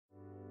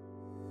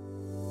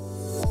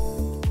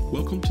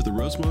Welcome to the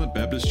Rosemont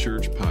Baptist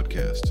Church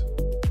podcast.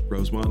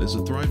 Rosemont is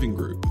a thriving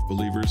group of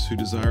believers who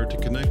desire to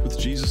connect with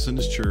Jesus and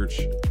His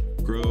church,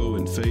 grow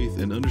in faith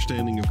and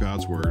understanding of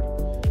God's Word,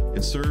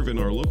 and serve in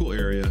our local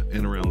area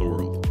and around the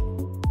world.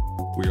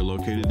 We are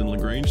located in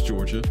LaGrange,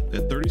 Georgia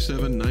at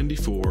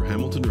 3794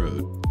 Hamilton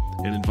Road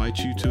and invite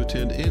you to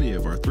attend any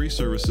of our 3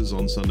 services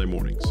on Sunday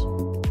mornings.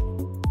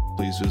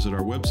 Please visit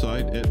our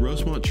website at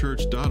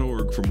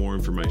rosemontchurch.org for more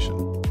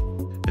information.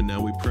 And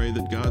now we pray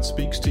that God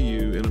speaks to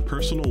you in a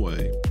personal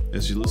way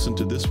as you listen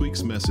to this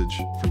week's message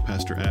from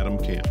Pastor Adam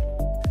Camp.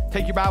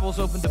 Take your Bibles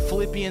open to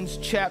Philippians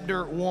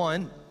chapter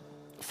 1.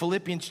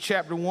 Philippians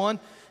chapter 1.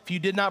 If you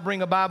did not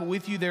bring a Bible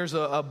with you, there's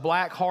a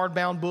black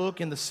hardbound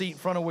book in the seat in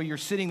front of where you're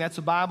sitting. That's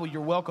a Bible.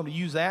 You're welcome to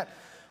use that.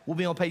 We'll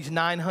be on page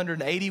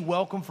 980.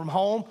 Welcome from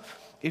home.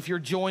 If you're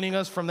joining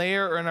us from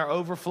there or in our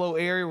overflow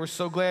area, we're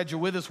so glad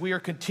you're with us. We are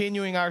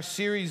continuing our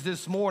series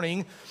this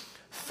morning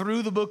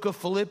through the book of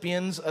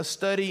Philippians, a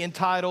study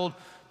entitled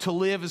To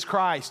Live as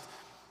Christ.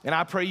 And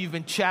I pray you've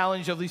been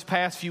challenged over these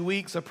past few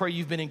weeks. I pray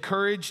you've been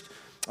encouraged.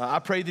 I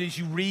pray that as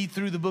you read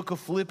through the book of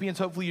Philippians,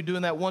 hopefully you're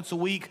doing that once a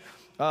week.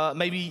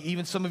 Maybe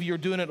even some of you are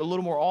doing it a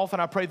little more often.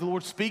 I pray the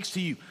Lord speaks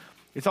to you.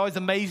 It's always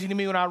amazing to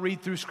me when I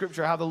read through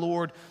Scripture how the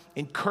Lord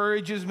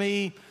encourages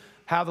me,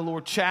 how the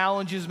Lord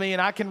challenges me.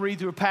 And I can read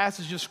through a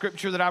passage of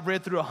Scripture that I've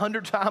read through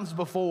 100 times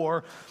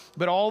before,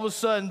 but all of a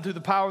sudden, through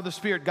the power of the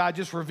Spirit, God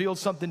just revealed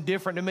something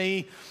different to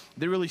me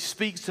that really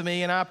speaks to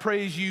me. And I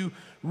pray as you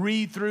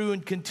read through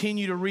and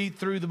continue to read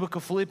through the book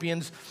of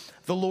Philippians,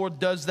 the Lord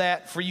does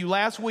that for you.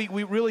 Last week,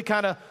 we really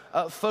kind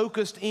of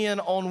focused in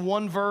on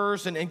one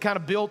verse and kind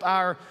of built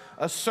our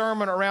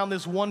sermon around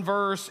this one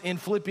verse in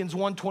Philippians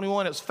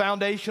 1:21. It's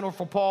foundational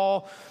for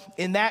Paul.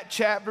 In that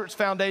chapter, it's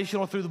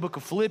foundational through the book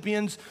of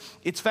Philippians.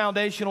 It's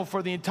foundational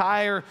for the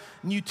entire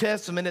New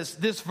Testament. It's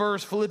this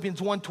verse, Philippians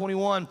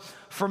 1:21,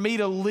 for me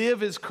to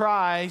live as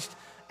Christ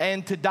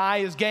and to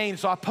die as gain.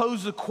 So I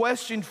posed a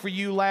question for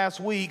you last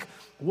week.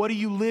 What are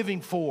you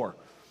living for?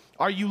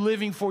 Are you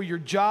living for your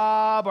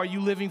job? Are you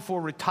living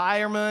for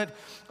retirement?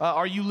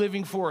 Are you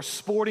living for a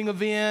sporting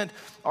event?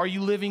 Are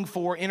you living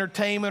for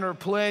entertainment or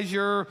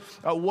pleasure?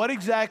 What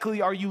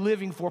exactly are you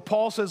living for?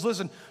 Paul says,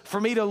 listen,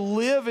 for me to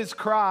live as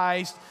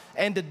Christ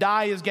and to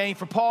die as gain.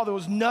 For Paul, there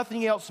was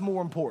nothing else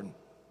more important.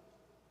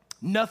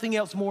 Nothing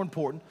else more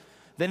important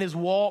than his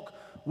walk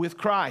with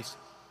Christ.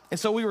 And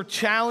so we were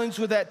challenged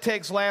with that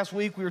text last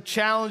week. We were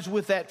challenged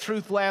with that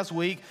truth last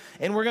week.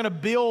 And we're going to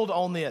build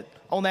on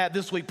that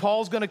this week.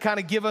 Paul's going to kind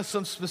of give us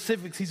some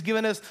specifics. He's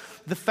given us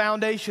the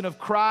foundation of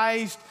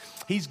Christ.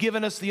 He's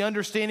given us the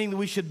understanding that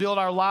we should build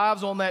our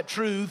lives on that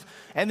truth.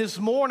 And this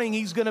morning,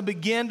 he's going to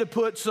begin to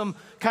put some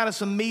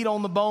meat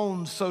on the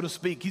bones, so to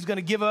speak. He's going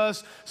to give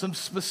us some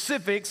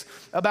specifics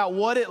about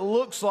what it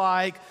looks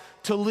like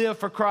to live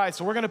for Christ.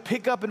 So we're going to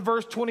pick up in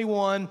verse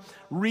 21,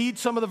 read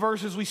some of the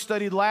verses we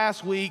studied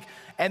last week,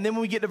 and then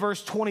when we get to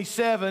verse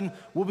 27,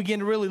 we'll begin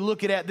to really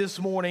look at that this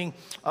morning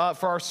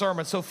for our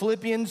sermon. So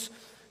Philippians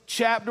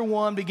chapter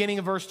 1, beginning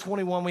of verse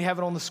 21, we have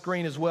it on the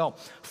screen as well.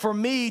 For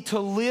me to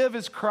live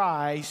is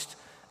Christ,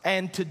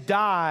 and to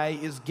die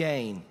is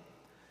gain.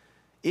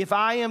 If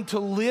I am to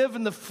live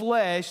in the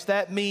flesh,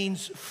 that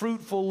means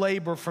fruitful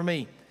labor for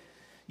me.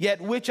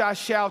 Yet which I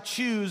shall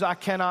choose, I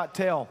cannot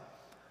tell.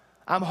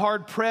 I'm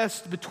hard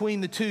pressed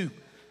between the two.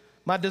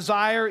 My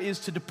desire is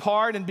to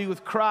depart and be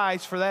with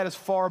Christ, for that is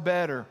far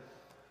better.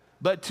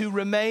 But to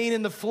remain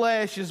in the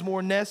flesh is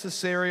more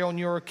necessary on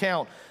your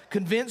account.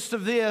 Convinced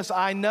of this,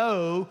 I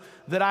know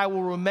that I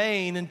will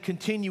remain and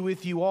continue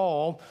with you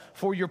all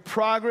for your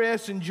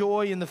progress and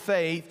joy in the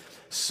faith,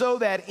 so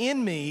that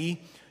in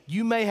me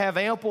you may have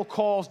ample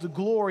cause to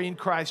glory in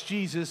Christ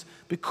Jesus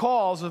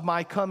because of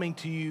my coming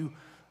to you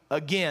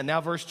again.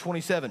 Now verse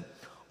 27.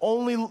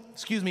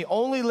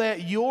 Only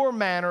let your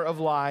manner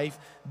of life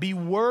be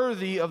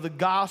worthy of the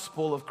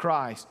gospel of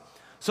Christ,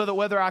 so that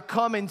whether I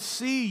come and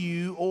see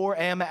you or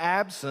am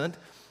absent,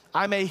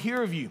 I may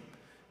hear of you,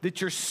 that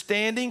you're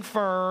standing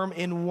firm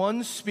in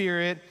one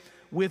spirit,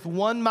 with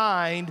one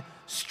mind,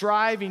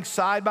 striving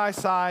side by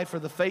side for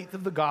the faith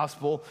of the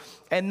gospel,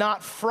 and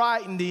not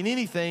frightened in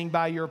anything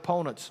by your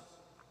opponents.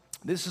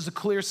 This is a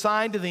clear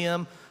sign to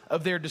them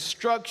of their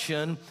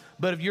destruction,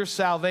 but of your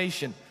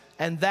salvation,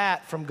 and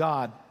that from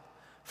God.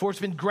 For it's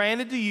been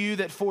granted to you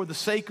that for the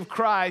sake of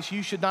Christ,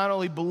 you should not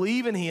only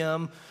believe in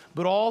him,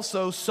 but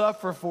also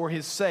suffer for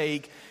his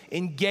sake,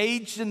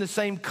 engaged in the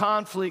same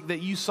conflict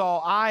that you saw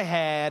I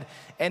had,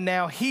 and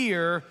now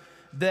hear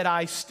that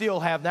I still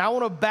have. Now I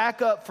want to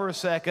back up for a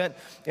second,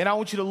 and I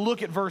want you to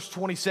look at verse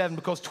 27,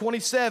 because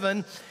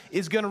 27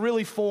 is going to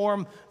really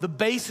form the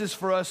basis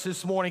for us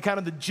this morning, kind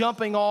of the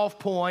jumping off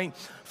point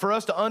for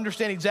us to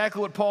understand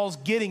exactly what Paul's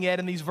getting at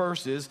in these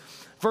verses.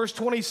 Verse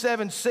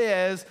 27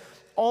 says,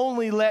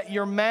 only let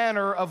your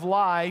manner of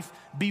life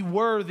be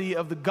worthy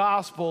of the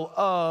gospel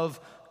of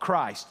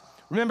Christ.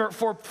 Remember,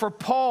 for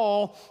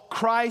Paul,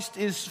 Christ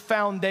is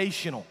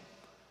foundational.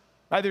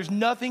 Right? There's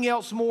nothing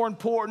else more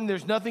important.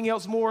 There's nothing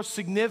else more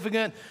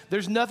significant.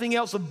 There's nothing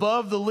else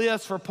above the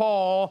list for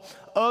Paul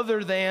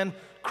other than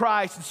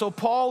Christ. And so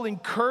Paul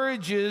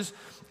encourages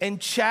and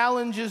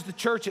challenges the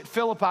church at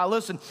Philippi.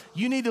 Listen,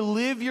 you need to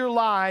live your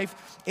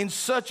life in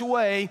such a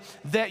way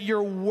that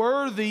you're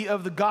worthy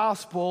of the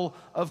gospel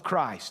of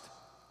Christ.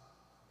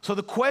 So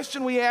the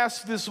question we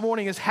ask this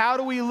morning is, how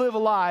do we live a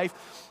life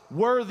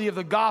worthy of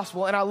the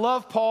gospel? And I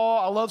love Paul.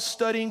 I love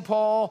studying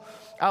Paul.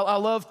 I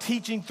love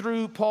teaching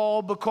through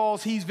Paul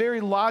because he's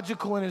very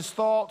logical in his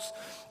thoughts.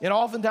 And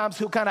oftentimes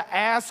he'll kind of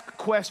ask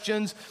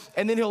questions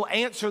and then he'll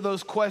answer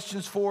those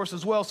questions for us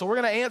as well. So we're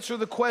going to answer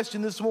the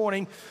question this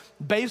morning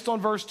based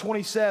on verse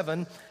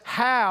 27.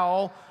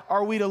 How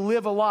are we to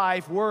live a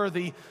life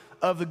worthy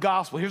of the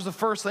gospel? Here's the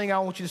first thing I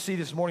want you to see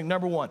this morning.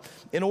 Number one,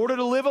 in order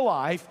to live a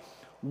life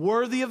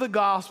worthy of the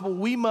gospel,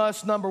 we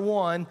must, number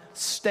one,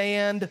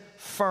 stand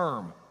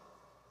firm.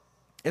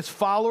 As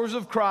followers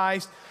of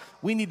Christ,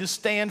 we need to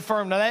stand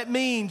firm. Now that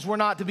means we're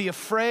not to be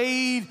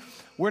afraid,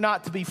 we're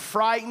not to be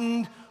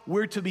frightened,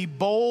 we're to be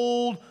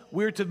bold,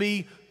 we're to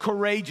be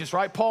courageous,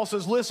 right? Paul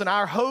says, listen,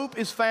 our hope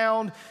is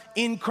found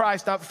in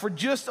Christ. Now for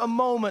just a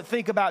moment,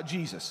 think about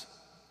Jesus.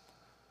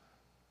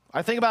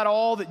 I think about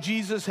all that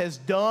Jesus has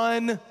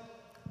done.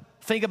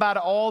 Think about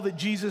all that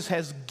Jesus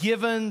has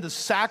given, the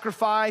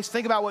sacrifice.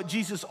 Think about what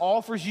Jesus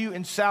offers you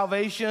in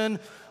salvation,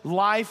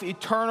 life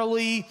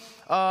eternally,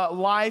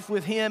 life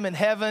with him in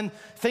heaven.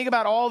 Think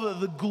about all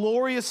the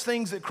glorious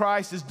things that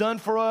Christ has done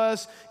for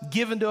us,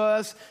 given to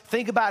us.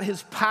 Think about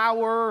his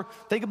power.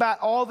 Think about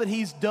all that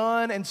he's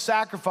done and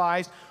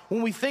sacrificed.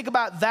 When we think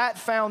about that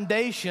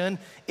foundation,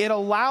 it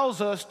allows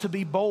us to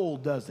be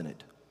bold, doesn't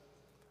it?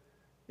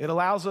 It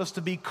allows us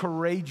to be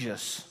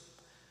courageous.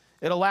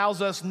 It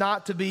allows us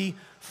not to be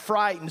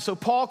frightened. So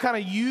Paul kind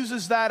of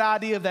uses that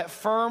idea of that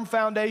firm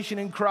foundation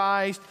in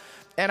Christ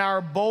and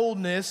our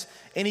boldness,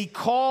 and he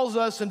calls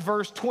us in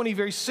verse 20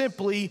 very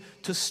simply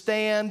to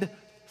stand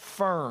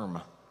firm.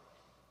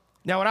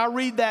 Now, when I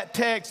read that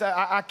text,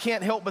 I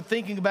can't help but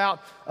thinking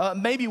about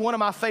maybe one of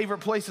my favorite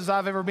places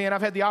I've ever been.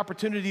 I've had the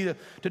opportunity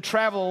to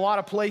travel a lot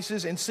of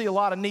places and see a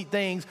lot of neat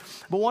things.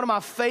 But one of my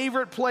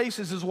favorite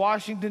places is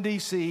Washington,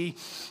 D.C.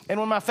 And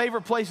one of my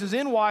favorite places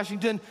in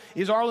Washington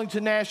is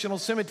Arlington National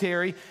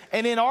Cemetery.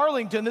 And in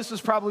Arlington, this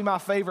is probably my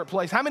favorite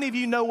place. How many of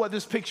you know what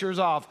this picture is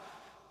of?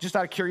 Just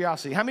out of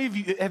curiosity. How many of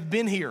you have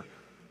been here?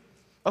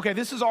 Okay,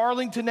 this is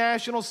Arlington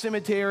National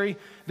Cemetery.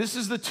 This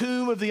is the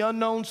tomb of the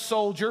unknown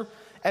soldier.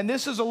 And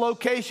this is a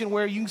location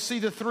where you can see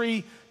the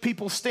three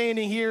people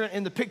standing here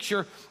in the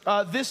picture.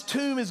 This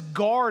tomb is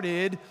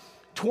guarded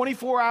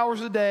 24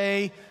 hours a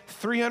day,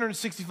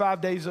 365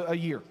 days a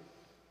year.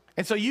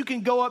 And so you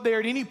can go up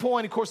there at any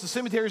point. Of course, the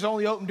cemetery is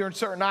only open during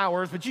certain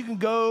hours, but you can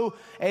go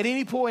at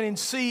any point and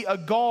see a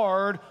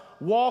guard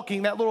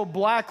walking. That little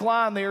black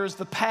line there is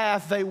the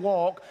path they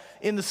walk.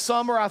 In the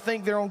summer, I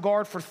think they're on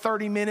guard for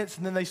 30 minutes,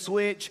 and then they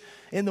switch.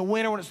 In the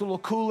winter, when it's a little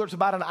cooler, it's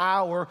about an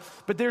hour.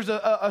 But there's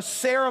a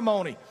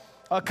ceremony,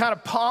 a kind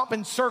of pomp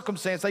and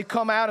circumstance. They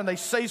come out and they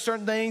say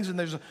certain things, and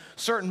there's a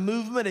certain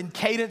movement and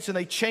cadence, and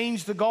they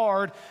change the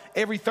guard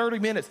every 30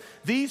 minutes.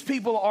 These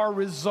people are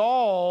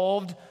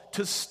resolved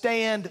to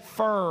stand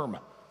firm,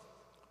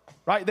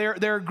 right?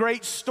 There are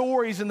great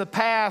stories in the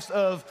past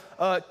of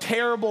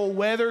terrible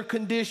weather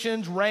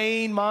conditions,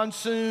 rain,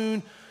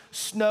 monsoon,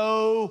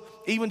 snow,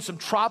 even some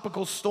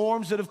tropical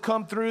storms that have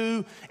come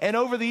through. And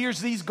over the years,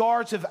 these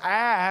guards have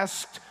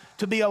asked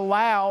to be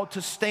allowed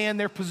to stand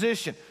their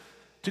position,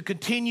 to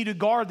continue to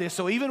guard this.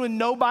 So even when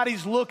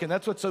nobody's looking,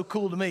 that's what's so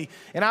cool to me.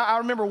 And I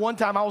remember one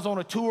time I was on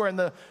a tour, and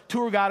the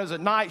tour guide at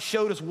night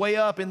showed us way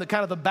up in the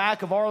kind of the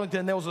back of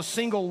Arlington. There was a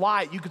single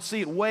light. You could see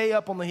it way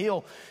up on the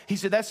hill. He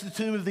said, that's the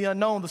tomb of the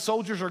unknown. The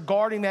soldiers are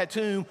guarding that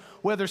tomb,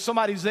 whether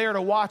somebody's there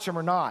to watch them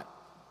or not.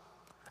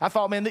 I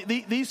thought, man,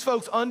 these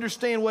folks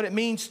understand what it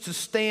means to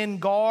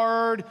stand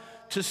guard,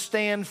 to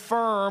stand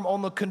firm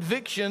on the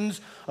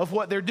convictions of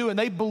what they're doing.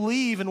 They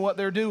believe in what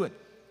they're doing.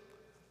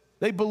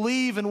 They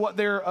believe in what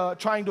they're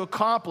trying to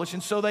accomplish,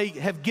 and so they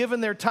have given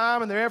their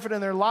time and their effort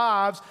and their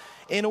lives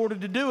in order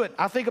to do it.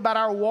 I think about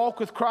our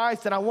walk with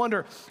Christ, and I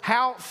wonder,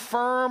 how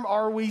firm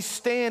are we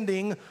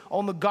standing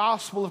on the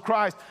gospel of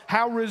Christ?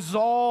 How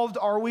resolved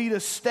are we to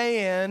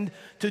stand,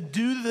 to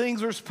do the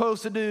things we're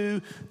supposed to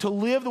do, to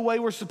live the way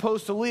we're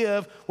supposed to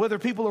live, whether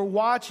people are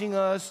watching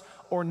us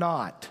or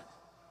not?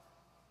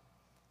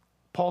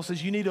 Paul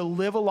says you need to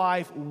live a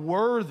life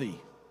worthy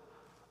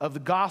of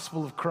the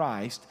gospel of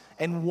Christ.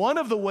 And one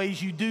of the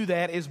ways you do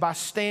that is by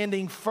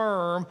standing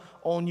firm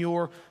on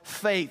your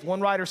faith.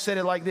 One writer said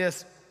it like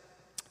this: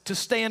 to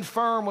stand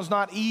firm was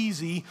not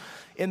easy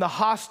in the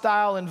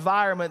hostile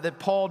environment that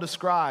Paul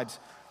describes.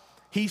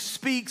 He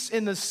speaks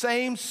in the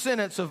same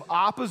sentence of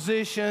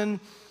opposition,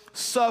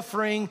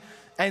 suffering,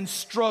 and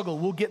struggle.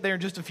 We'll get there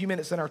in just a few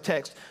minutes in our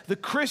text. The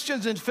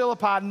Christians in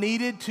Philippi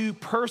needed to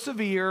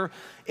persevere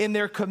in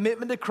their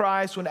commitment to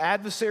Christ when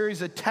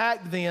adversaries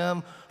attacked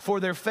them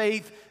for their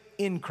faith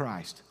in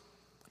Christ.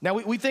 Now,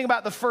 we think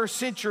about the first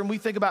century and we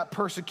think about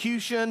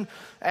persecution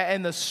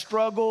and the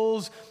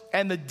struggles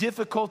and the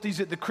difficulties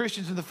that the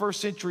Christians in the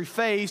first century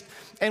faced.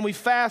 And we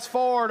fast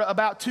forward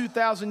about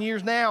 2,000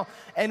 years now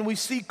and we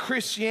see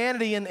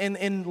Christianity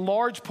in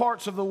large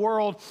parts of the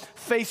world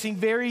facing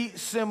very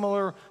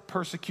similar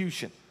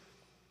persecution.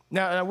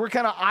 Now, we're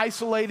kind of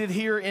isolated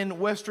here in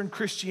Western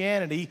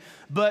Christianity,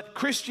 but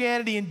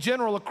Christianity in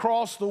general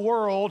across the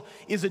world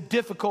is a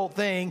difficult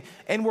thing.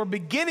 And we're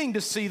beginning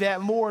to see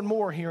that more and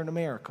more here in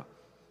America.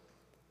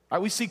 All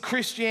right, we see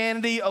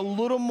Christianity a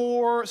little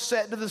more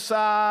set to the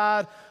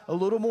side, a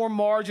little more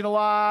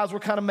marginalized. We're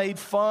kind of made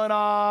fun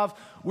of.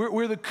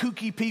 We're the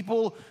kooky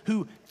people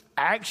who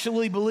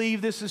actually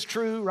believe this is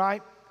true,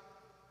 right?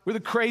 We're the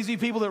crazy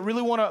people that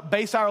really want to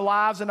base our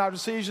lives and our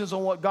decisions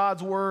on what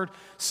God's word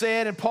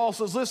said. And Paul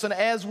says, listen,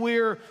 as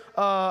we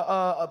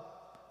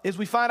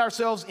find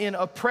ourselves in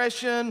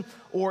oppression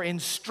or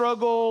in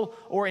struggle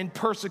or in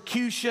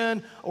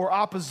persecution or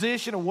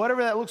opposition or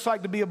whatever that looks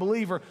like to be a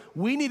believer,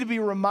 we need to be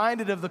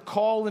reminded of the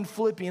call in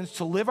Philippians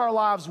to live our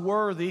lives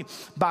worthy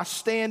by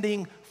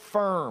standing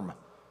firm.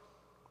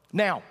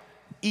 Now,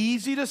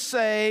 easy to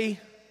say,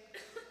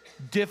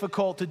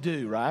 difficult to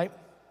do, right?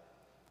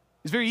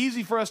 It's very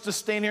easy for us to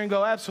stand here and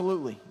go,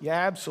 absolutely. Yeah,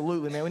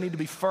 absolutely, man. We need to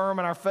be firm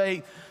in our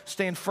faith,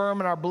 stand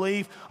firm in our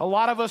belief. A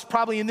lot of us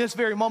probably in this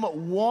very moment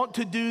want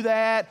to do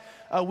that.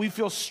 We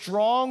feel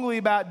strongly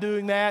about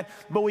doing that,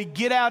 but we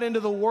get out into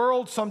the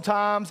world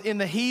sometimes in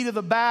the heat of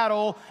the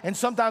battle, and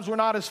sometimes we're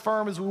not as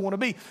firm as we want to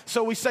be.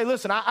 So we say,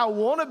 listen, I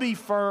want to be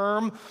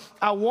firm.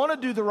 I want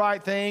to do the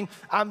right thing.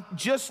 I'm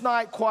just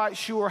not quite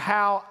sure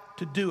how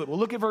to do it. Well,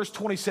 look at verse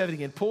 27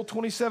 again. Pull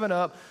 27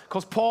 up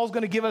because Paul's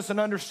going to give us an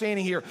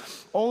understanding here.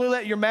 Only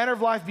let your manner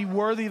of life be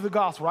worthy of the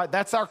gospel, right?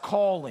 That's our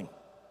calling.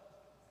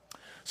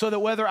 So that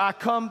whether I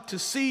come to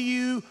see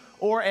you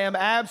or am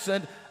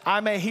absent,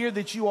 I may hear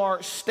that you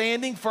are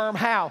standing firm.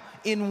 How?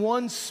 In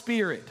one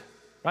spirit,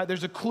 right?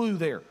 There's a clue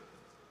there.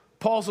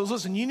 Paul says,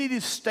 listen, you need to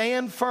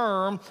stand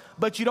firm,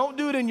 but you don't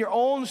do it in your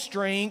own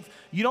strength.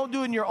 You don't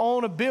do it in your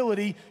own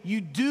ability.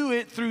 You do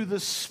it through the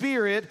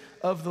Spirit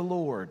of the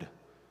Lord.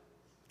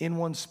 In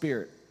one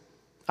spirit.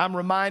 I'm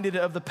reminded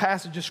of the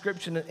passage of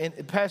scripture in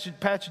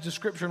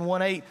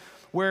 1:8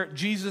 where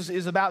Jesus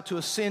is about to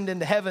ascend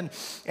into heaven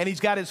and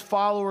he's got his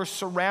followers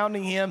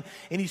surrounding him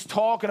and he's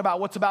talking about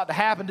what's about to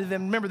happen to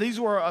them. Remember, these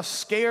were a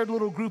scared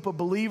little group of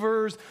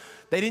believers.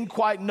 They didn't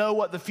quite know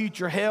what the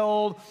future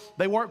held.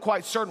 They weren't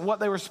quite certain what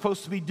they were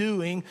supposed to be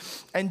doing.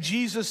 And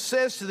Jesus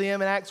says to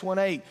them in Acts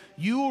 1:8,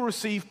 you will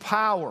receive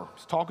power.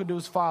 He's talking to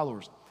his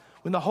followers.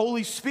 When the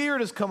Holy Spirit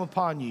has come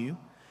upon you,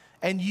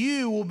 and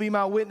you will be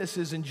my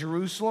witnesses in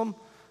Jerusalem,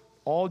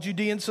 all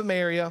Judea and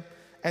Samaria,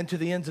 and to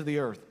the ends of the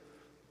earth.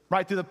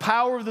 Right, through the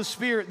power of the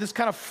Spirit, this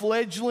kind of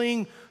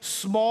fledgling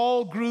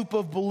small group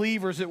of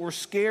believers that were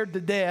scared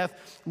to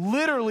death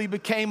literally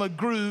became a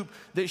group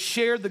that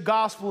shared the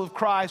gospel of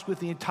Christ with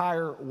the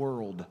entire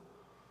world.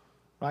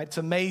 Right, it's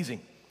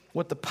amazing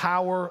what the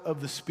power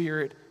of the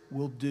Spirit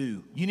will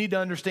do. You need to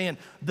understand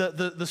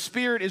the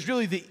Spirit is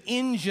really the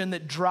engine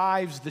that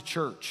drives the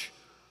church.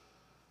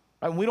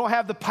 When we don't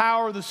have the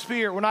power of the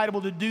Spirit, we're not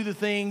able to do the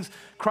things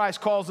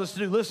Christ calls us to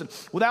do. Listen,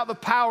 without the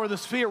power of the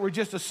Spirit, we're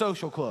just a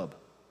social club.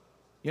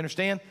 You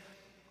understand?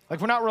 Like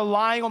we're not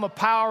relying on the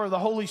power of the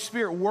Holy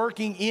Spirit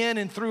working in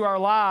and through our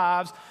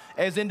lives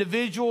as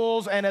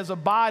individuals and as a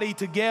body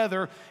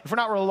together. If we're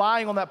not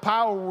relying on that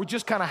power, we're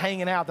just kind of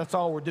hanging out. That's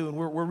all we're doing.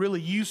 We're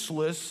really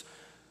useless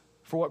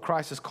for what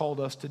Christ has called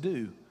us to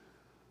do.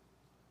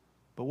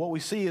 But what we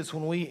see is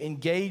when we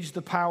engage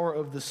the power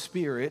of the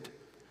Spirit,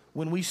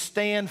 when we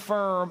stand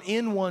firm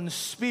in one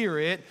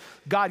spirit,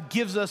 God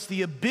gives us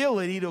the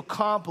ability to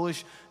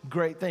accomplish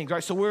great things.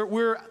 Right? So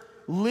we're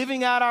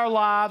living out our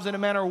lives in a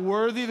manner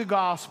worthy of the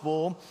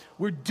gospel.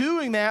 We're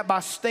doing that by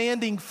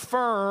standing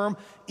firm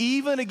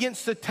even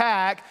against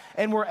attack,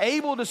 and we're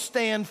able to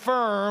stand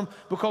firm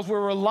because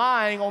we're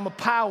relying on the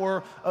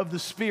power of the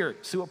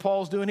Spirit. See what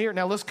Paul's doing here?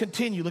 Now let's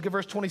continue. Look at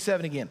verse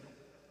 27 again.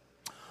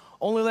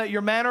 Only let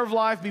your manner of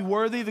life be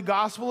worthy of the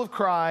gospel of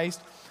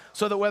Christ,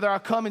 so that whether I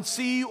come and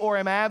see you or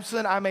am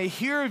absent, I may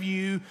hear of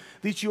you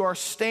that you are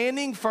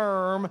standing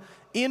firm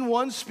in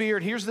one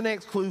spirit. Here's the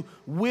next clue.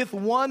 With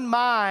one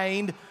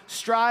mind,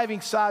 striving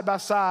side by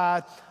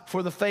side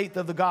for the faith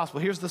of the gospel.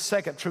 Here's the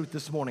second truth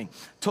this morning.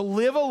 To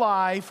live a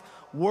life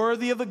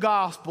worthy of the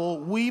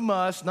gospel, we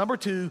must, number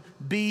 2,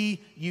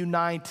 be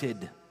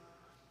united.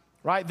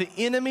 Right? The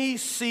enemy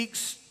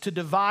seeks to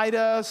divide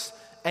us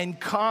and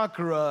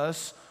conquer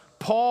us.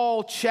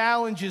 Paul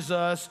challenges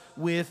us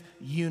with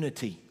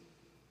unity.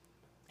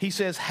 He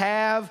says,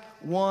 have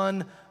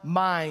one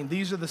mind.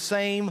 These are the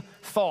same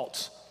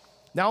thoughts.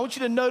 Now, I want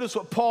you to notice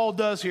what Paul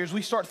does here as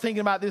we start thinking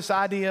about this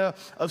idea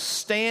of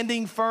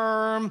standing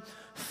firm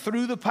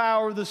through the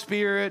power of the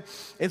Spirit,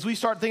 as we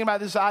start thinking about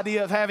this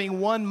idea of having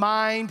one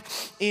mind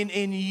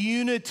in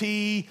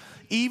unity,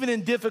 even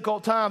in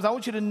difficult times. I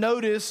want you to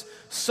notice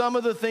some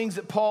of the things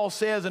that Paul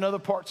says in other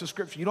parts of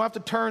Scripture. You don't have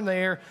to turn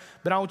there,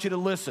 but I want you to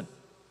listen.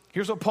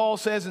 Here's what Paul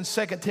says in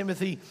 2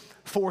 Timothy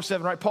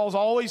 4:7, right? Paul's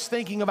always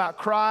thinking about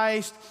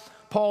Christ.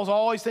 Paul's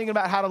always thinking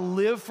about how to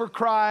live for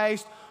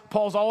Christ.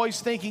 Paul's always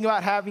thinking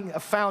about having a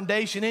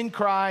foundation in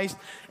Christ.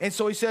 And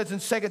so he says in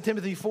 2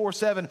 Timothy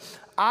 4:7,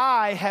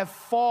 I have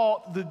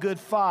fought the good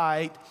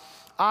fight.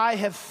 I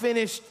have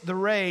finished the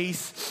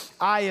race.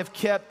 I have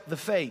kept the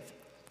faith.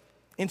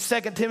 In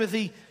 2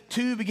 Timothy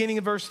 2, beginning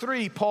in verse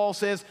 3, Paul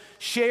says,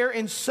 share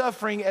in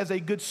suffering as a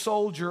good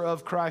soldier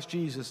of Christ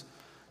Jesus.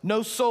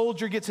 No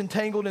soldier gets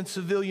entangled in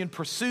civilian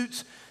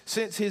pursuits,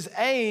 since his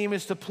aim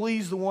is to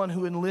please the one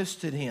who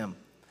enlisted him.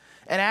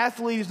 An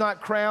athlete is not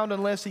crowned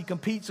unless he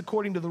competes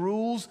according to the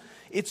rules.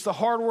 It's the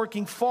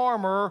hardworking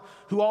farmer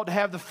who ought to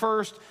have the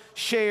first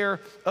share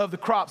of the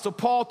crop. So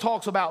Paul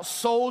talks about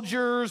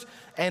soldiers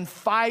and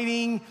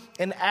fighting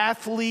and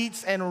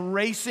athletes and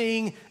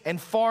racing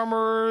and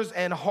farmers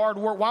and hard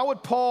work. Why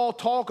would Paul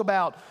talk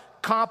about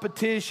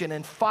competition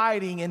and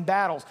fighting and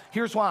battles?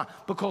 Here's why.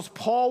 Because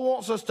Paul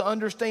wants us to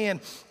understand,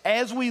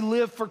 as we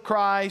live for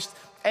Christ,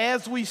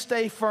 as we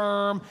stay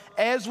firm,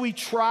 as we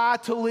try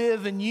to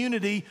live in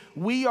unity,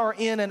 we are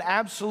in an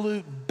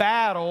absolute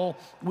battle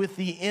with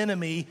the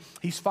enemy.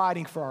 He's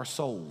fighting for our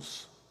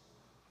souls.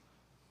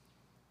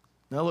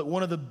 Now look,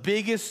 one of the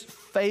biggest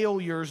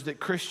failures that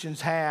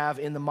Christians have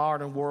in the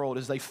modern world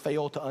is they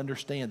fail to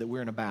understand that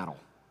we're in a battle.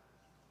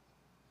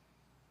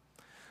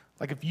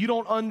 Like, if you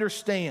don't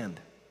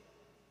understand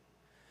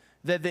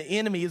that the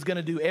enemy is going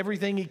to do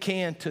everything he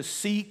can to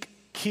seek,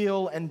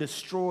 kill, and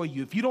destroy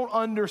you, if you don't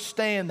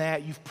understand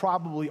that, you've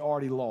probably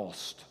already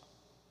lost,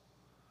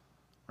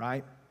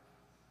 right?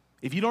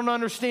 If you don't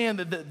understand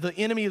that the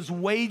enemy is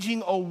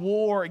waging a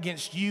war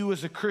against you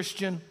as a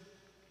Christian,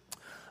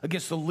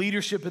 against the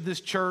leadership of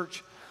this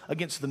church,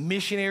 against the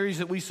missionaries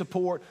that we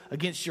support,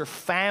 against your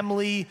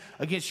family,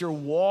 against your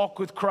walk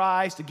with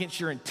Christ, against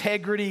your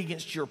integrity,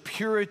 against your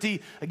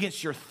purity,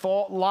 against your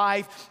thought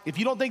life. If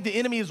you don't think the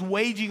enemy is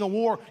waging a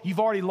war, you've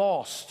already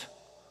lost.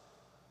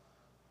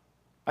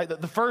 Right?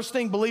 The first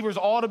thing believers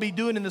ought to be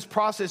doing in this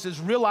process is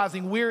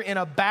realizing we're in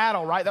a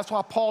battle, right? That's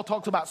why Paul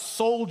talks about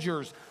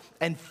soldiers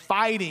and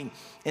fighting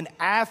and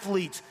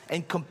athletes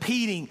and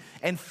competing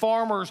and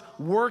farmers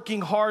working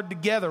hard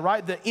together,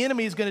 right? The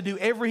enemy is going to do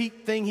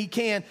everything he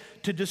can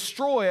to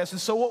destroy us.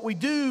 And so what we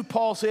do,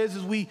 Paul says,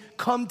 is we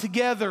come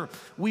together,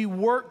 we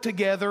work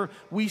together,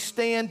 we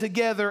stand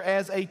together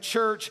as a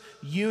church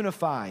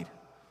unified.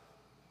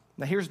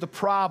 Now here's the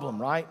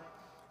problem, right?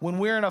 When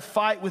we're in a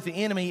fight with the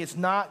enemy, it's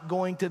not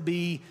going to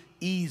be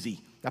easy.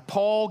 Now,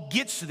 Paul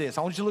gets to this.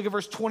 I want you to look at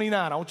verse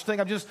 29. I want you to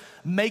think I'm just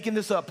making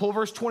this up. Pull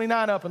verse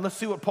 29 up and let's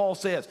see what Paul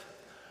says.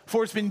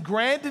 For it's been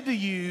granted to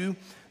you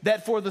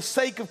that for the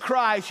sake of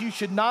Christ, you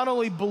should not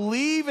only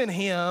believe in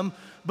him,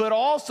 but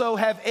also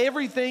have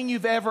everything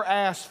you've ever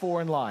asked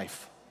for in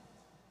life.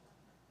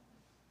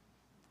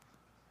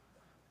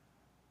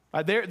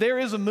 There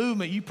is a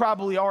movement, you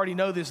probably already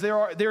know this.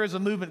 There is a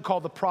movement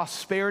called the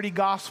prosperity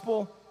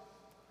gospel,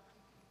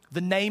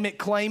 the name it,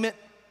 claim it.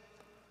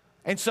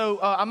 And so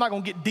I'm not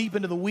going to get deep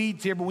into the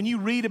weeds here, but when you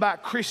read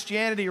about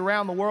Christianity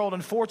around the world,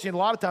 unfortunately,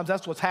 a lot of times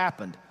that's what's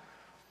happened.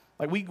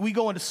 Like we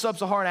go into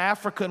sub-Saharan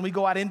Africa and we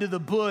go out into the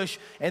bush,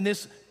 and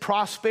this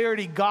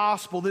prosperity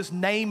gospel, this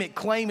name it,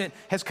 claim it,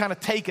 has kind of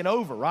taken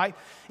over, right?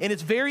 And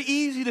it's very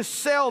easy to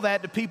sell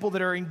that to people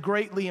that are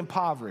greatly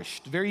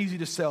impoverished. Very easy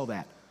to sell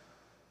that.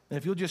 And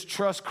if you'll just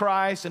trust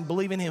Christ and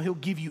believe in him, he'll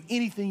give you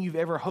anything you've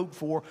ever hoped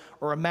for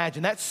or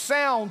imagined. That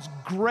sounds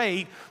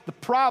great. The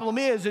problem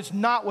is it's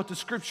not what the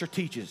scripture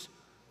teaches.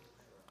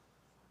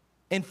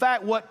 In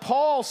fact, what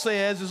Paul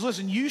says is,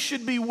 listen, you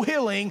should be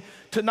willing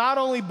to not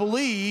only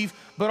believe,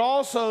 but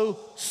also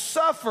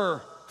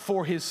suffer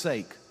for his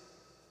sake.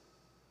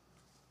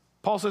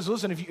 Paul says,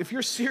 listen, if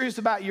you're serious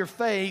about your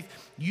faith,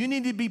 you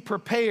need to be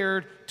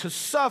prepared to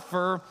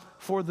suffer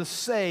for the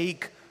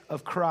sake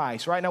of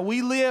Christ, right? Now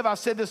we live, I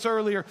said this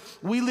earlier,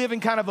 we live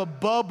in kind of a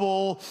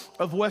bubble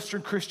of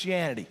Western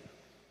Christianity,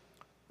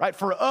 right?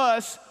 For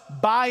us,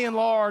 by and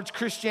large,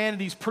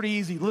 Christianity is pretty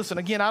easy. Listen,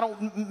 again, I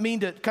don't mean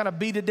to kind of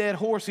beat a dead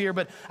horse here,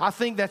 but I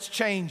think that's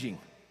changing.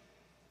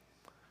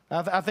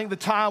 I think the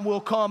time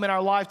will come in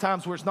our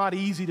lifetimes where it's not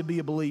easy to be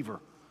a believer.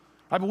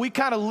 Right? But we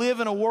kind of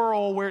live in a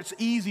world where it's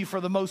easy for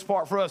the most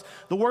part for us.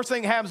 The worst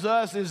thing that happens to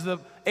us is the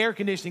air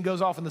conditioning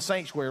goes off in the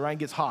sanctuary, right, and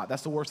gets hot.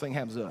 That's the worst thing that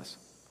happens to us.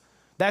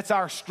 That's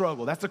our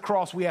struggle. That's the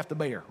cross we have to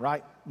bear,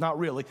 right? Not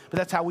really, but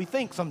that's how we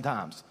think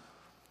sometimes.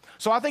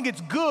 So I think it's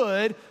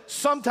good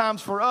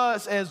sometimes for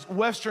us as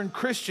Western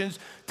Christians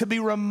to be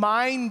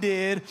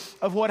reminded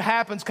of what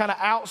happens kind of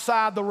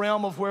outside the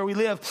realm of where we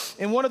live.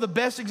 And one of the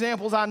best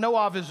examples I know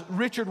of is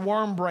Richard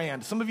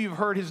Wurmbrand. Some of you have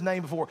heard his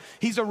name before.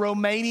 He's a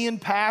Romanian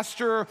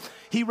pastor.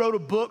 He wrote a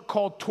book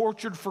called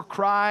Tortured for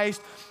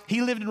Christ.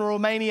 He lived in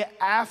Romania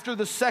after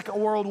the Second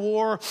World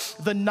War.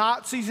 The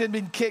Nazis had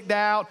been kicked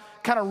out.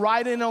 Kind of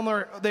right in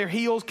on their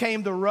heels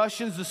came the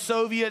Russians, the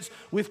Soviets,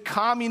 with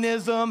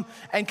communism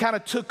and kind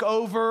of took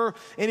over.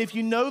 And if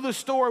you know the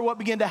story, what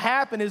began to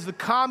happen is the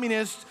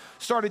communists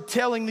started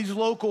telling these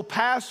local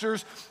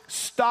pastors,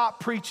 stop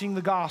preaching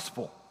the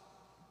gospel.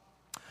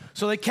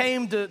 So they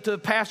came to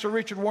Pastor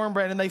Richard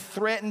Wurmbrand and they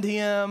threatened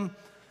him.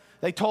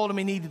 They told him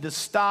he needed to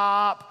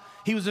stop.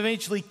 He was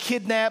eventually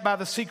kidnapped by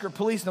the secret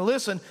police. Now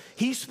listen,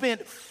 he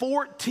spent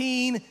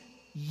 14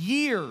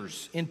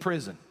 years in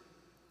prison.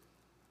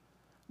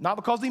 Not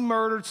because he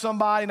murdered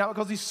somebody, not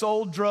because he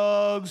sold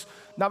drugs,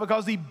 not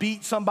because he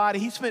beat somebody.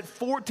 He spent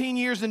 14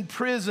 years in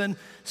prison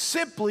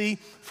simply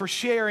for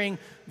sharing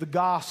the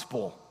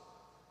gospel.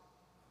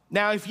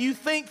 Now, if you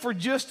think for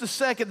just a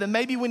second that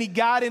maybe when he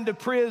got into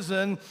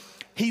prison,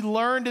 he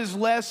learned his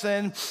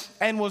lesson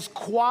and was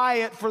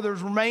quiet for the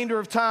remainder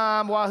of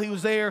time while he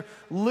was there,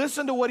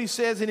 listen to what he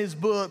says in his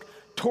book,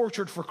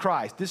 Tortured for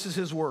Christ. This is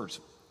his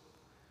words.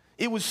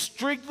 It was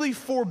strictly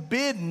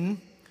forbidden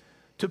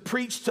to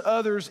preach to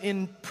others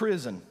in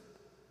prison.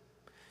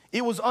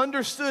 It was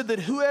understood that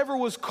whoever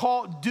was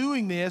caught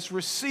doing this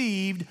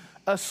received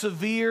a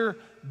severe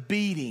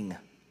beating.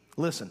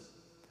 Listen,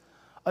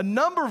 a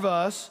number of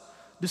us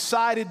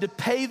decided to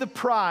pay the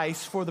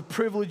price for the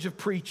privilege of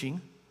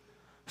preaching,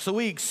 so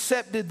we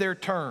accepted their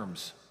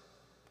terms.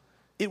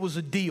 It was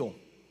a deal.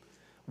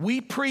 We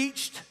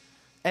preached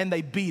and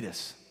they beat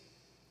us.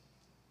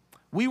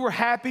 We were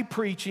happy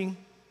preaching,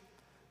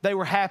 they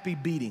were happy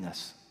beating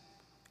us.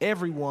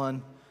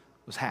 Everyone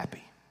was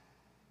happy.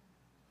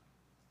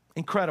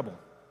 Incredible.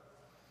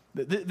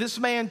 This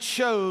man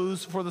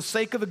chose, for the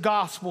sake of the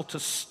gospel, to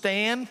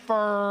stand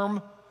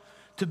firm,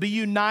 to be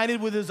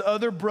united with his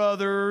other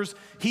brothers.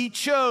 He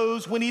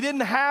chose, when he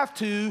didn't have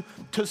to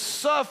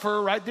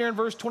suffer, right there in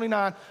verse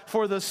 29,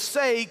 for the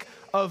sake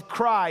of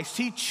Christ.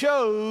 He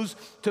chose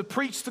to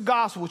preach the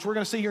gospel, which we're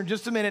going to see here in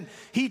just a minute.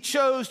 He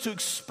chose to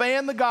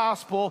expand the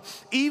gospel,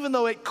 even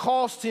though it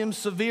cost him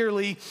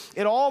severely.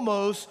 It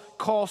almost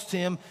cost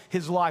him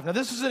his life. Now,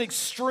 this is an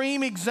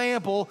extreme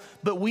example,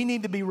 but we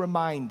need to be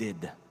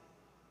reminded.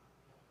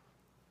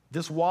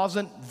 This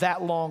wasn't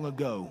that long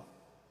ago.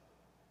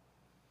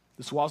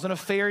 This wasn't a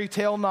fairy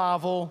tale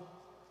novel.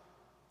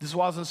 This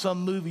wasn't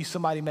some movie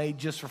somebody made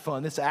just for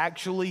fun. This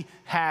actually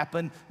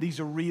happened. These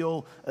are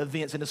real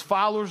events. And as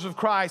followers of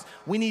Christ,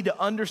 we need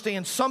to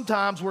understand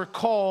sometimes we're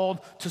called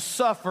to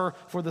suffer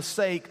for the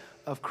sake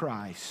of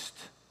Christ.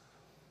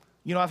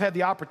 You know, I've had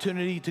the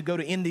opportunity to go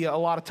to India a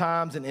lot of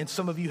times, and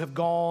some of you have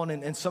gone,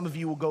 and some of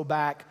you will go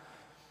back.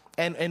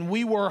 And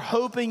we were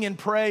hoping and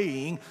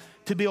praying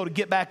to be able to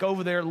get back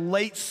over there.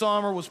 Late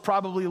summer was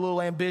probably a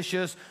little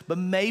ambitious, but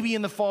maybe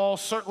in the fall,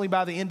 certainly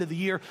by the end of the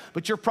year.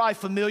 But you're probably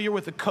familiar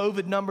with the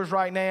COVID numbers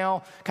right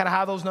now, kind of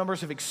how those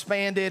numbers have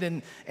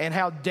expanded and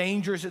how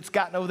dangerous it's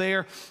gotten over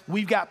there.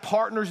 We've got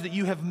partners that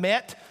you have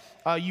met.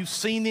 You've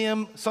seen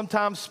them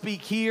sometimes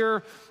speak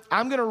here.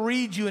 I'm going to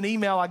read you an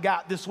email I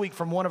got this week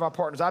from one of our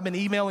partners. I've been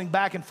emailing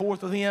back and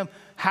forth with him.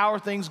 How are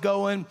things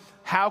going?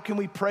 How can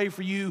we pray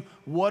for you?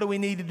 What do we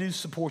need to do to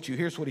support you?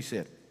 Here's what he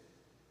said.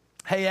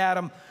 Hey,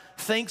 Adam,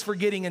 thanks for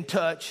getting in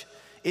touch.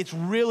 It's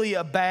really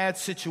a bad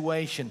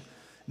situation.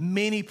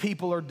 Many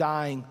people are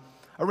dying.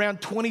 Around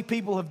 20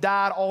 people have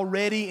died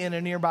already in a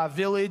nearby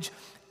village.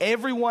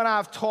 Everyone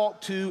I've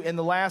talked to in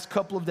the last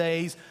couple of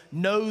days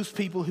knows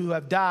people who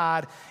have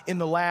died in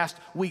the last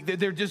week.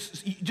 They're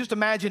just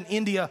imagine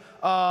India,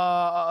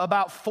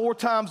 about 4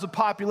 times the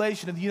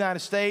population of the United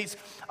States,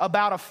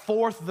 about a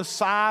fourth the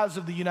size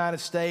of the United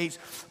States.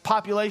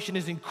 Population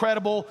is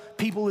incredible.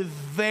 People live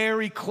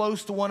very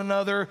close to one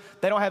another.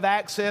 They don't have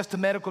access to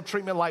medical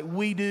treatment like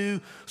we do,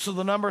 so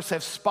the numbers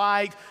have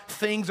spiked.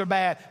 Things are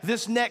bad.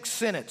 This next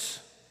sentence,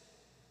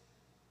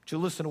 you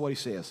listen to what he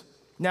says.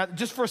 Now,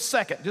 just for a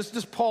second,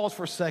 just pause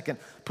for a second.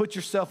 Put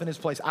yourself in his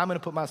place. I'm going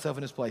to put myself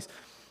in his place.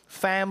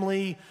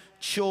 Family,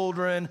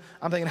 children.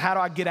 I'm thinking, how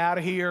do I get out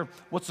of here?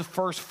 What's the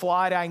first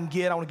flight I can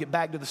get? I want to get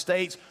back to the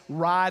States.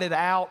 Ride it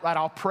out. Right?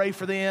 I'll pray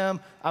for them.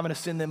 I'm going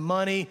to send them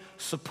money,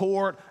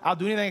 support. I'll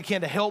do anything I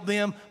can to help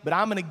them, but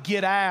I'm going to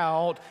get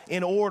out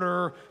in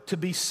order to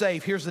be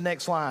safe. Here's the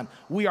next line.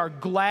 We are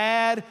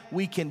glad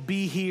we can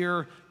be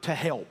here to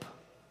help.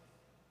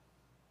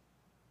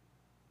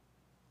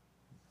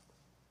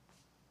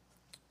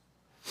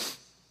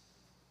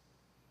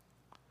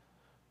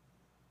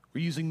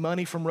 We're using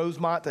money from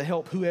Rosemont to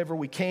help whoever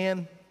we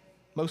can,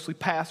 mostly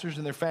pastors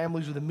and their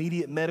families with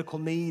immediate medical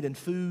need and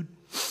food.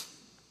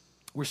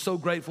 We're so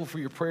grateful for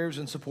your prayers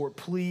and support.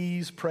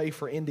 Please pray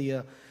for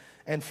India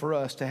and for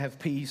us to have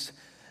peace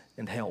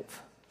and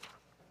health.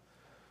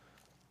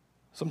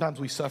 Sometimes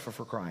we suffer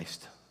for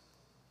Christ.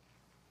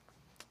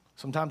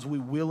 Sometimes we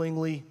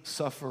willingly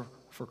suffer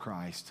for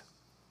Christ.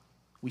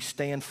 We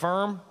stand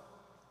firm.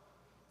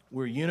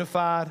 We're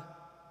unified.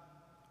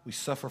 We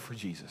suffer for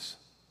Jesus.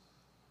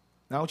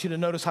 Now, I want you to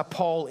notice how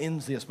Paul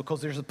ends this,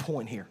 because there's a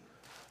point here,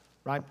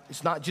 right?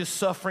 It's not just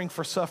suffering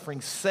for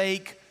suffering's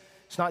sake.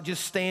 It's not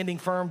just standing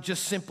firm,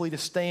 just simply to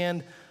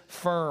stand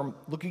firm.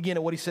 Look again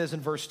at what he says in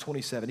verse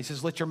 27. He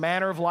says, let your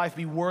manner of life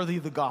be worthy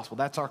of the gospel.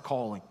 That's our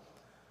calling.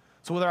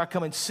 So whether I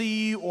come and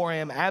see you or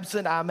am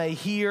absent, I may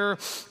hear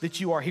that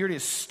you are here. It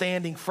is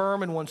standing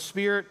firm in one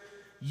spirit,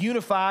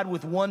 unified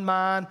with one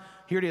mind.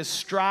 Here it is,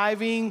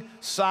 striving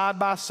side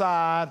by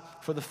side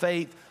for the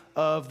faith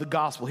of the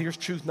gospel. Here's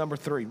truth number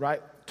 3,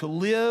 right? to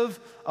live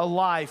a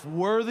life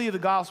worthy of the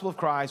gospel of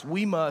Christ,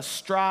 we must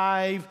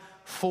strive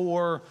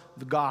for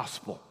the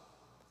gospel.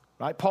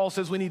 Right? Paul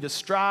says we need to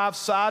strive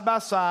side by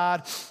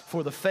side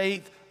for the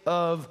faith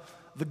of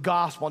the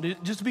gospel.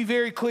 And just to be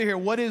very clear here,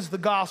 what is the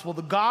gospel?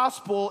 The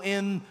gospel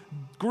in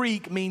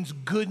Greek means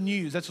good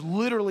news. That's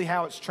literally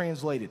how it's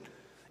translated.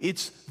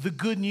 It's the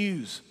good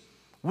news.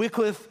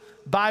 Wycliffe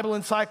Bible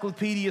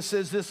Encyclopedia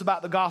says this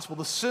about the gospel.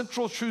 The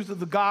central truth of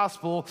the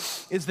gospel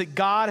is that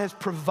God has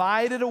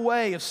provided a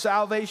way of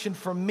salvation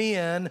for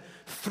men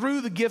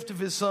through the gift of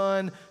his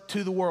Son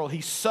to the world.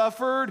 He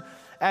suffered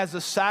as a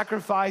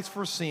sacrifice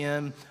for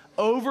sin,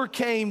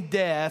 overcame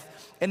death,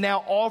 and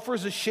now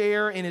offers a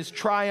share in his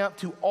triumph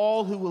to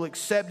all who will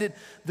accept it.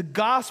 The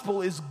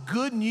gospel is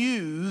good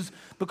news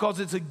because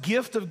it's a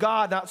gift of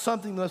God, not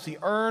something that must be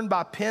earned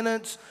by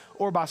penance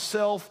or by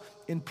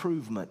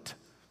self-improvement.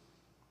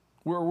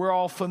 We're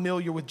all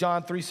familiar with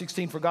John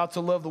 3:16. For God so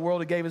loved the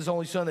world, he gave his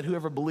only Son, that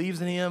whoever believes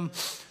in him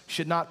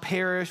should not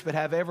perish but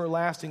have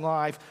everlasting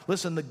life.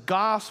 Listen, the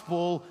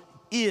gospel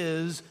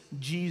is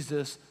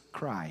Jesus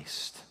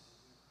Christ.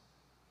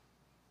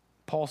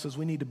 Paul says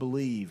we need to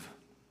believe.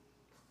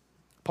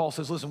 Paul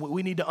says, listen,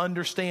 we need to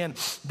understand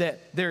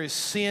that there is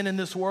sin in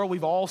this world.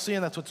 We've all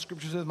sinned. That's what the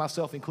scripture says,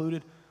 myself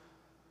included.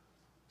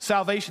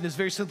 Salvation is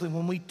very simply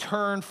when we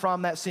turn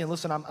from that sin.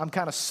 Listen, I'm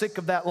kind of sick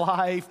of that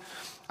life.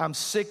 I'm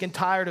sick and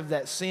tired of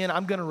that sin.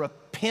 I'm going to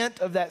repent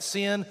of that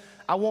sin.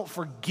 I want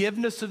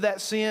forgiveness of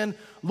that sin.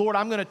 Lord,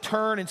 I'm going to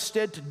turn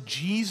instead to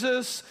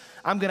Jesus.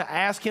 I'm going to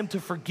ask him to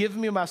forgive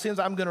me of my sins.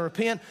 I'm going to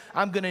repent.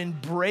 I'm going to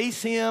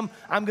embrace him.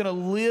 I'm going to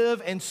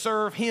live and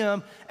serve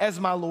him as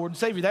my Lord and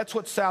Savior. That's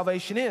what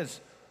salvation is.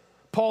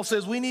 Paul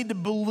says we need to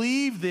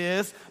believe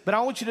this, but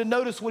I want you to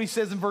notice what he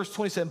says in verse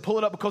 27. Pull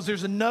it up because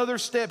there's another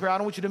step here I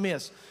don't want you to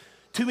miss.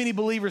 Too many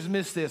believers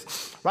miss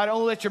this, right?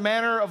 Only let your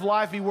manner of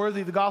life be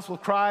worthy of the gospel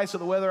of Christ, so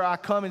that whether I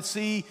come and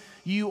see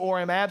you or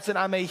am absent,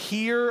 I may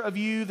hear of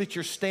you that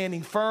you're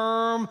standing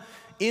firm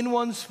in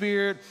one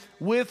spirit,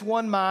 with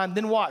one mind.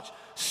 Then watch,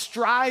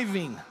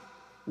 striving,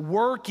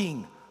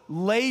 working,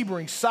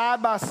 laboring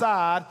side by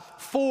side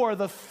for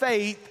the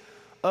faith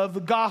of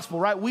the gospel,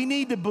 right? We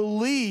need to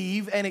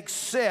believe and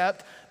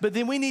accept, but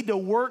then we need to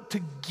work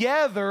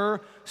together,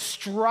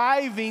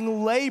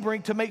 striving,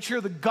 laboring to make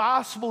sure the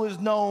gospel is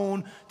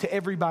known to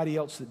everybody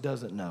else that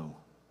doesn't know.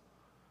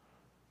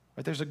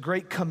 Right? There's a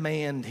great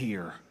command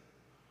here.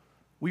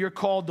 We are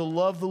called to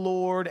love the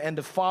Lord and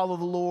to follow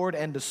the Lord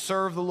and to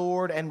serve the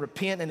Lord and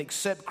repent and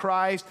accept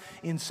Christ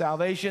in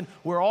salvation.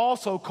 We're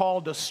also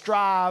called to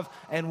strive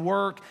and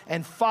work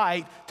and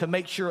fight to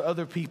make sure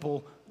other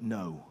people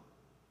know.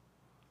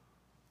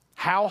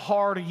 How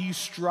hard are you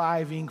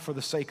striving for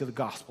the sake of the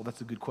gospel?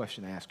 That's a good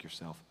question to ask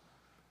yourself.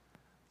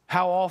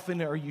 How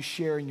often are you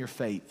sharing your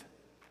faith?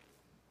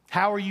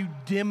 How are you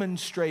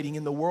demonstrating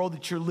in the world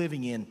that you're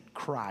living in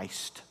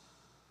Christ?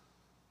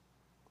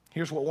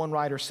 Here's what one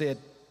writer said.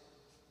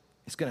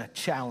 It's going to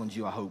challenge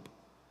you, I hope.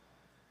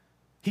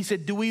 He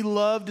said, do we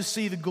love to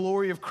see the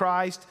glory of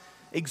Christ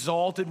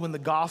exalted when the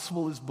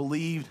gospel is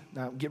believed?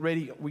 Now, get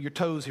ready with your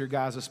toes here,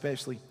 guys,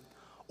 especially.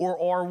 Or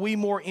are we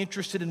more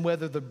interested in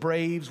whether the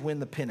Braves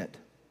win the pennant?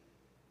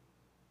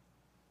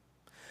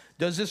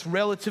 Does this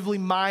relatively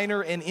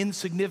minor and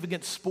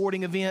insignificant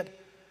sporting event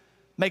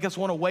make us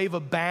want to wave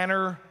a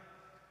banner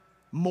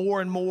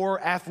more and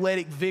more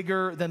athletic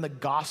vigor than the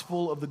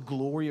gospel of the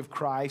glory of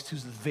Christ,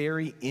 who's the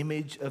very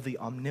image of the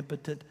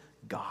omnipotent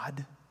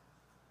God?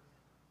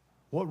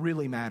 What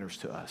really matters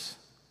to us?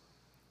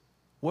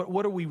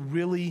 What are we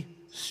really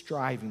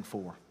striving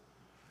for?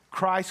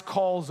 Christ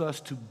calls us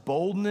to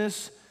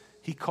boldness.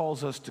 He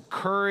calls us to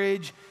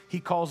courage. He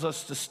calls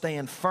us to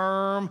stand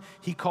firm.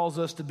 He calls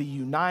us to be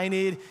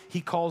united.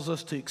 He calls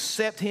us to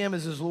accept him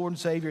as his Lord and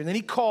Savior. And then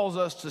he calls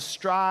us to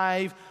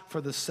strive for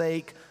the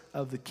sake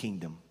of the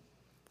kingdom.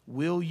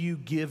 Will you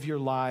give your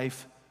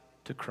life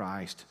to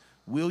Christ?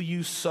 Will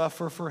you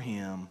suffer for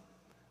him?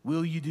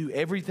 Will you do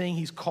everything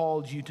he's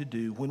called you to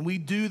do? When we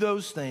do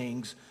those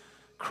things,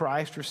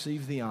 Christ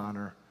receives the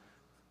honor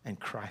and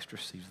Christ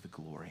receives the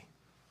glory.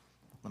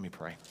 Let me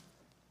pray.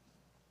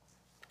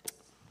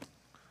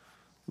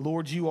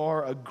 Lord, you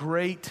are a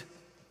great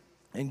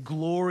and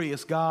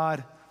glorious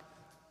God,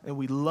 and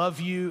we love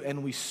you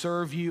and we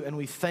serve you and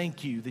we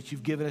thank you that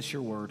you've given us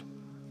your word.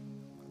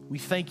 We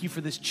thank you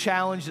for this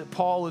challenge that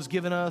Paul has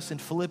given us in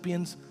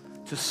Philippians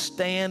to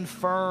stand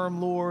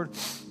firm, Lord,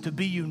 to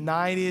be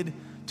united,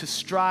 to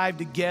strive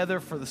together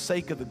for the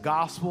sake of the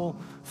gospel.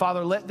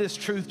 Father, let this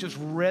truth just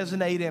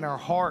resonate in our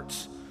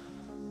hearts.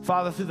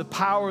 Father, through the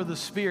power of the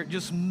Spirit,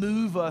 just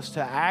move us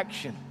to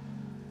action.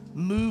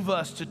 Move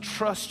us to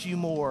trust you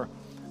more,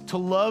 to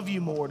love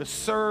you more, to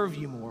serve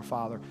you more,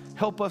 Father.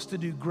 Help us to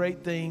do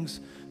great things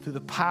through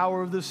the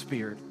power of the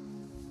Spirit.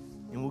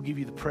 And we'll give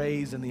you the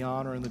praise and the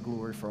honor and the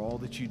glory for all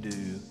that you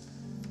do.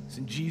 It's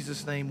in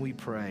Jesus' name we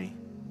pray.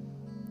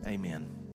 Amen.